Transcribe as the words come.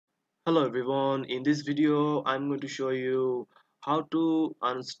Hello everyone, in this video I'm going to show you how to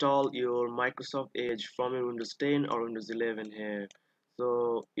uninstall your Microsoft Edge from your Windows 10 or Windows 11 here.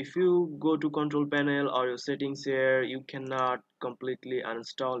 So if you go to control panel or your settings here, you cannot completely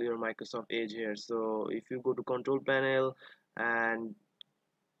uninstall your Microsoft Edge here. So if you go to control panel and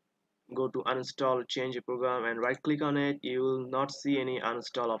go to uninstall change a program and right click on it, you will not see any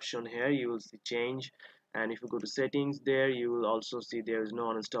uninstall option here. You will see change, and if you go to settings there, you will also see there is no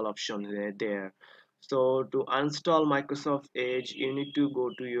uninstall option there. So to uninstall Microsoft Edge, you need to go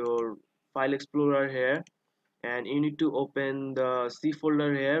to your file explorer here, and you need to open the C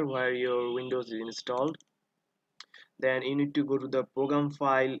folder here where your Windows is installed. Then you need to go to the program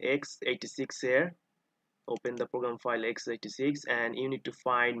file x86 here, open the program file x86, and you need to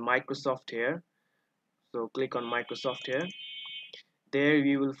find Microsoft here. So click on Microsoft here. There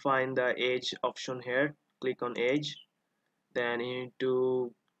you will find the Edge option here. Click on Edge. Then you need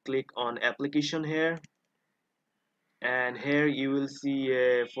to click on application here, and here you will see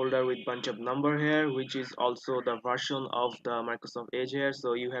a folder with bunch of number here, which is also the version of the Microsoft Edge here.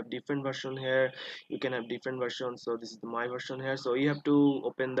 So you have different version here, you can have different versions. So this is my version here. So you have to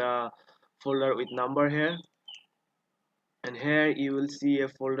open the folder with number here, and here you will see a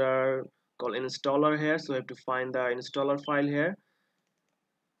folder called installer here. So you have to find the installer file here,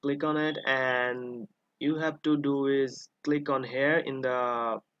 click on it, and you have to do is click on here in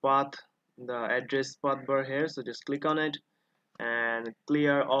the path, the address path bar here. So just click on it and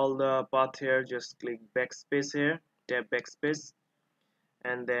clear all the path here. Just click backspace here, tap backspace,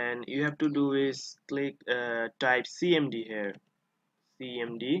 and then you have to do is click type cmd here,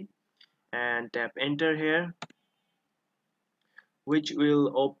 cmd, and tap enter here, which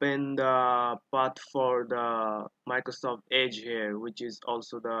will open the path for the Microsoft Edge here, which is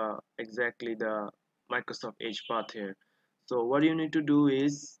also the exactly the Microsoft Edge path here. So what you need to do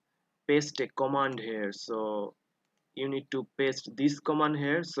is paste a command here. So you need to paste this command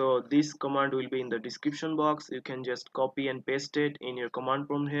here. So this command will be in the description box. You can just copy and paste it in your command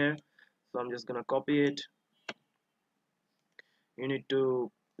prompt here. So I'm just gonna copy it. You need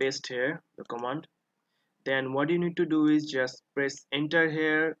to paste here the command. Then what you need to do is just press enter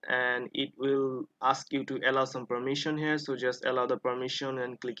here, and it will ask you to allow some permission here. So just allow the permission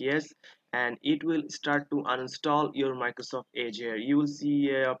and click yes, and it will start to uninstall your Microsoft Edge here. You will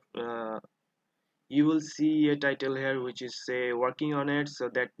see a title here which is say working on it. So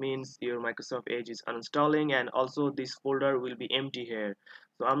that means your Microsoft Edge is uninstalling, and also this folder will be empty here.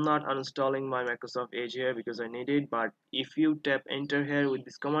 So I'm not uninstalling my Microsoft Edge here because I need it, but if you tap enter here with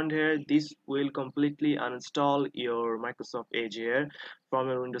this command here, this will completely uninstall your Microsoft Edge here from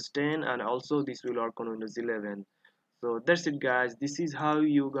your Windows 10, and also this will work on Windows 11. So that's it guys, this is how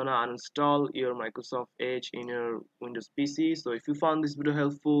you gonna uninstall your Microsoft Edge in your Windows PC. So if you found this video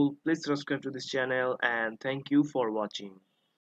helpful, please subscribe to this channel, and thank you for watching.